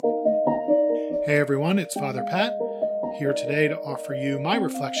Hey everyone, it's Father Pat here today to offer you my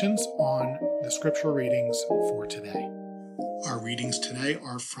reflections on the scripture readings for today. Our readings today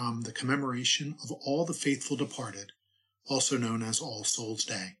are from the commemoration of all the faithful departed, also known as All Souls'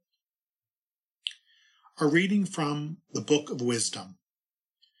 Day. Our reading from the Book of Wisdom.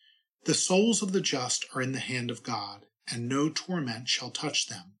 The souls of the just are in the hand of God, and no torment shall touch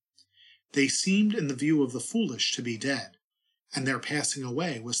them. They seemed in the view of the foolish to be dead, and their passing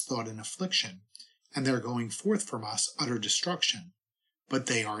away was thought an affliction, and their going forth from us utter destruction. But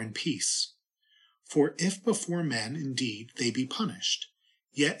they are in peace. For if before men indeed they be punished,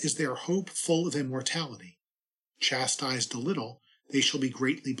 yet is their hope full of immortality. Chastised a little, they shall be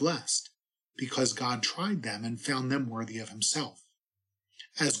greatly blessed, because God tried them and found them worthy of himself.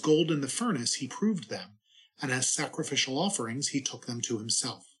 As gold in the furnace he proved them, and as sacrificial offerings he took them to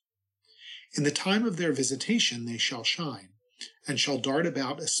himself. In the time of their visitation they shall shine, and shall dart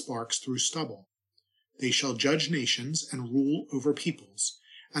about as sparks through stubble. They shall judge nations and rule over peoples,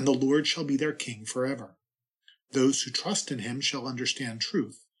 and the Lord shall be their king forever. Those who trust in him shall understand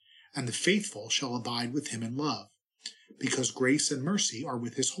truth, and the faithful shall abide with him in love, because grace and mercy are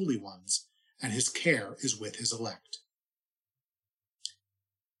with his holy ones, and his care is with his elect.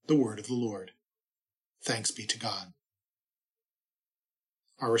 The word of the Lord. Thanks be to God.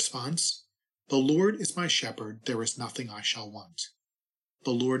 Our response: The Lord is my shepherd, there is nothing I shall want. The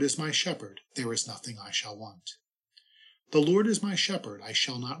Lord is my shepherd, there is nothing I shall want. The Lord is my shepherd, I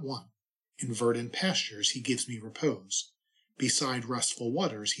shall not want. In verdant pastures he gives me repose. Beside restful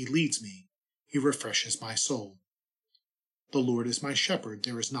waters he leads me. He refreshes my soul. The Lord is my shepherd,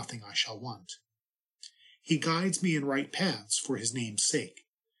 there is nothing I shall want. He guides me in right paths for his name's sake.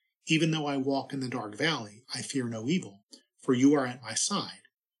 Even though I walk in the dark valley, I fear no evil, for you are at my side,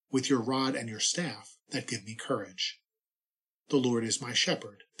 with your rod and your staff that give me courage. The Lord is my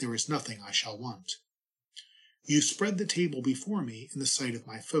shepherd, there is nothing I shall want. You spread the table before me in the sight of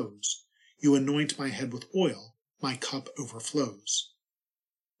my foes. You anoint my head with oil, my cup overflows.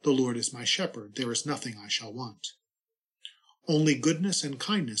 The Lord is my shepherd, there is nothing I shall want. Only goodness and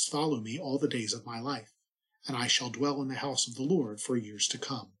kindness follow me all the days of my life, and I shall dwell in the house of the Lord for years to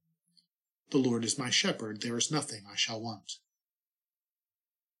come. The Lord is my shepherd, there is nothing I shall want.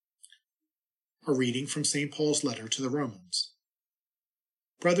 A reading from St. Paul's letter to the Romans.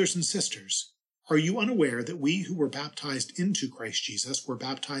 Brothers and sisters, are you unaware that we who were baptized into Christ Jesus were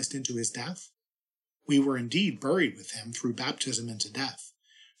baptized into his death? We were indeed buried with him through baptism into death,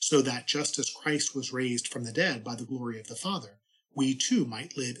 so that just as Christ was raised from the dead by the glory of the Father, we too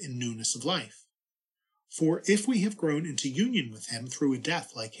might live in newness of life. For if we have grown into union with him through a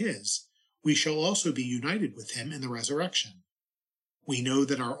death like his, we shall also be united with him in the resurrection. We know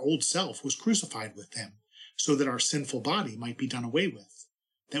that our old self was crucified with him, so that our sinful body might be done away with,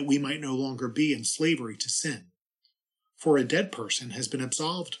 that we might no longer be in slavery to sin. For a dead person has been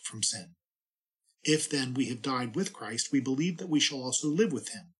absolved from sin. If then we have died with Christ, we believe that we shall also live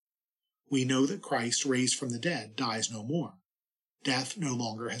with him. We know that Christ, raised from the dead, dies no more. Death no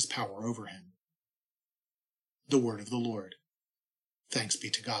longer has power over him. The word of the Lord. Thanks be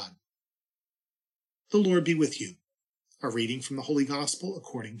to God. The Lord be with you. A reading from the Holy Gospel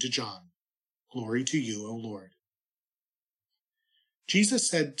according to John. Glory to you, O Lord. Jesus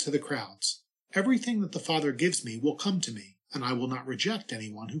said to the crowds, Everything that the Father gives me will come to me, and I will not reject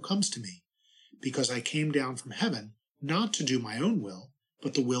anyone who comes to me, because I came down from heaven not to do my own will,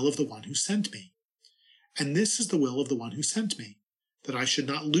 but the will of the one who sent me. And this is the will of the one who sent me, that I should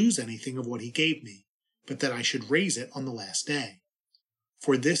not lose anything of what he gave me, but that I should raise it on the last day.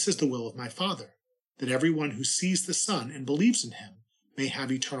 For this is the will of my Father, that everyone who sees the Son and believes in him may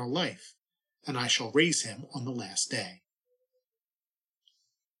have eternal life, and I shall raise him on the last day.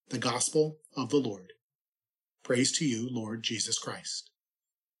 The Gospel of the Lord. Praise to you, Lord Jesus Christ.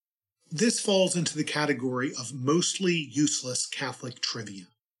 This falls into the category of mostly useless Catholic trivia.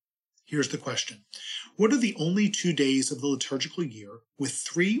 Here's the question. What are the only 2 days of the liturgical year with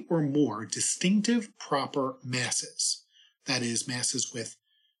 3 or more distinctive proper masses? That is, masses with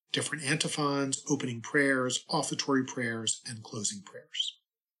different antiphons, opening prayers, offertory prayers, and closing prayers.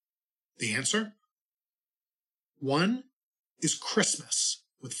 The answer? 1 is Christmas,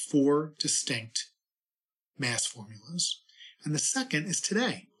 with 4 distinct Mass formulas. And the second is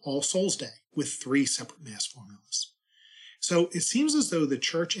today, All Souls' Day, with 3 separate Mass formulas. So it seems as though the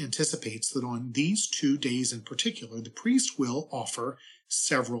Church anticipates that on these 2 days in particular, the priest will offer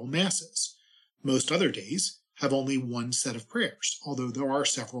several Masses. Most other days have only 1 set of prayers, although there are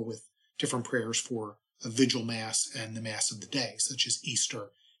several with different prayers for a Vigil Mass and the Mass of the Day, such as Easter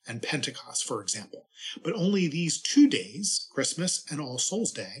and Pentecost, for example. But only these 2 days, Christmas and All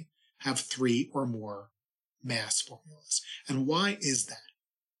Souls' Day, have 3 or more mass formulas. And why is that?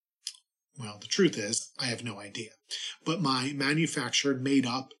 Well, the truth is, I have no idea. But my manufactured, made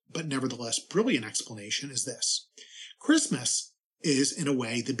up, but nevertheless brilliant explanation is this. Christmas is, in a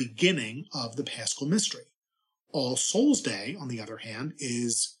way, the beginning of the Paschal mystery. All Souls Day, on the other hand,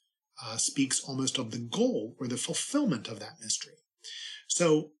 speaks almost of the goal or the fulfillment of that mystery.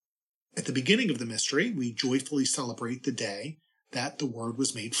 So, at the beginning of the mystery, we joyfully celebrate the day that the Word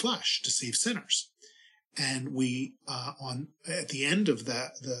was made flesh to save sinners. And we, at the end of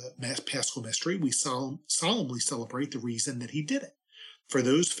the Paschal mystery, we solemnly celebrate the reason that he did it, for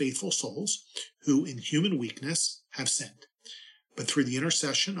those faithful souls who in human weakness have sinned. But through the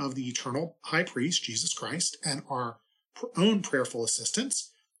intercession of the eternal high priest, Jesus Christ, and our own prayerful assistance,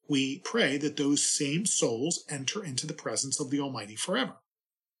 we pray that those same souls enter into the presence of the Almighty forever.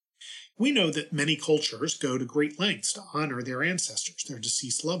 We know that many cultures go to great lengths to honor their ancestors, their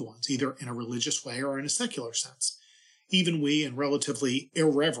deceased loved ones, either in a religious way or in a secular sense. Even we, in relatively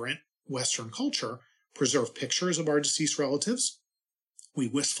irreverent Western culture, preserve pictures of our deceased relatives. We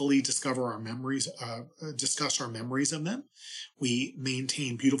wistfully discuss our memories of them. We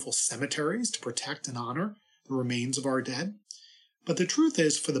maintain beautiful cemeteries to protect and honor the remains of our dead. But the truth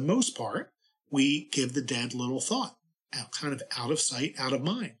is, for the most part, we give the dead little thought, kind of out of sight, out of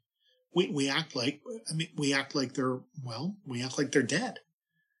mind. We act like they're dead.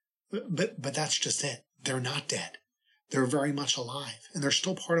 But that's just it. They're not dead. They're very much alive, and they're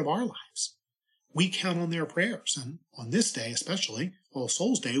still part of our lives. We count on their prayers, and on this day especially, All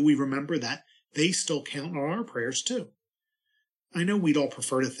Souls Day, we remember that they still count on our prayers too. I know we'd all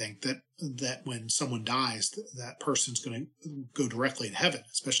prefer to think that when someone dies, that person's going to go directly to heaven,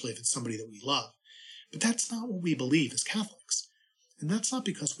 especially if it's somebody that we love. But that's not what we believe as Catholics. And that's not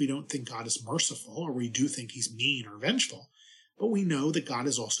because we don't think God is merciful or we do think he's mean or vengeful, but we know that God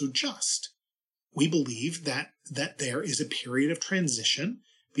is also just. We believe that there is a period of transition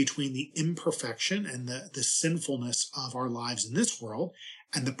between the imperfection and the sinfulness of our lives in this world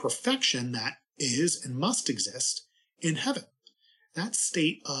and the perfection that is and must exist in heaven. That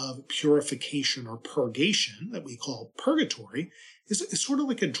state of purification or purgation that we call purgatory is sort of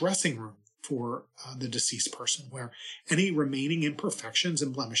like a dressing room for the deceased person, where any remaining imperfections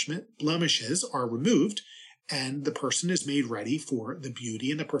and blemishes are removed, and the person is made ready for the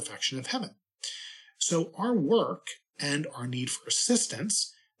beauty and the perfection of heaven. So our work and our need for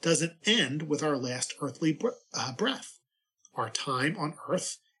assistance doesn't end with our last earthly breath. Our time on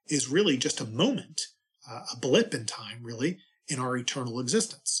earth is really just a moment, a blip in time, really, in our eternal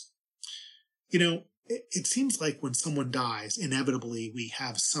existence. You know, it seems like when someone dies, inevitably we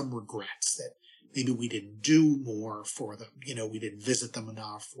have some regrets that maybe we didn't do more for them. You know, we didn't visit them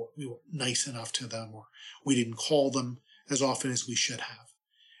enough, or we were nice enough to them, or we didn't call them as often as we should have.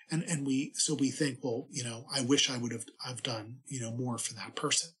 And we think, well, you know, I wish I've done, you know, more for that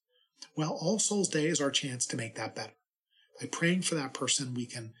person. Well, All Souls Day is our chance to make that better. By praying for that person, we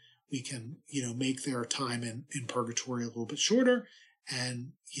can, you know, make their time in purgatory a little bit shorter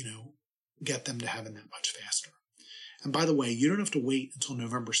and, you know, get them to heaven that much faster. And by the way, you don't have to wait until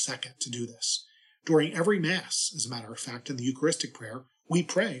November 2nd to do this. During every Mass, as a matter of fact, in the Eucharistic prayer, we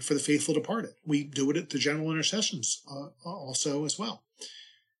pray for the faithful departed. We do it at the general intercessions also as well.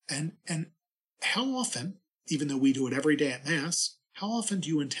 And how often, even though we do it every day at Mass, how often do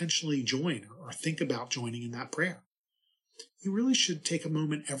you intentionally join or think about joining in that prayer? You really should take a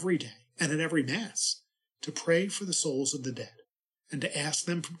moment every day and at every Mass to pray for the souls of the dead and to ask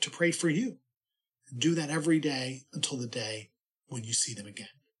them to pray for you. And do that every day until the day when you see them again.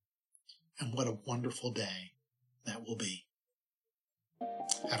 And what a wonderful day that will be.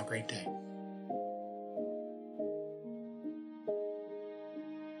 Have a great day.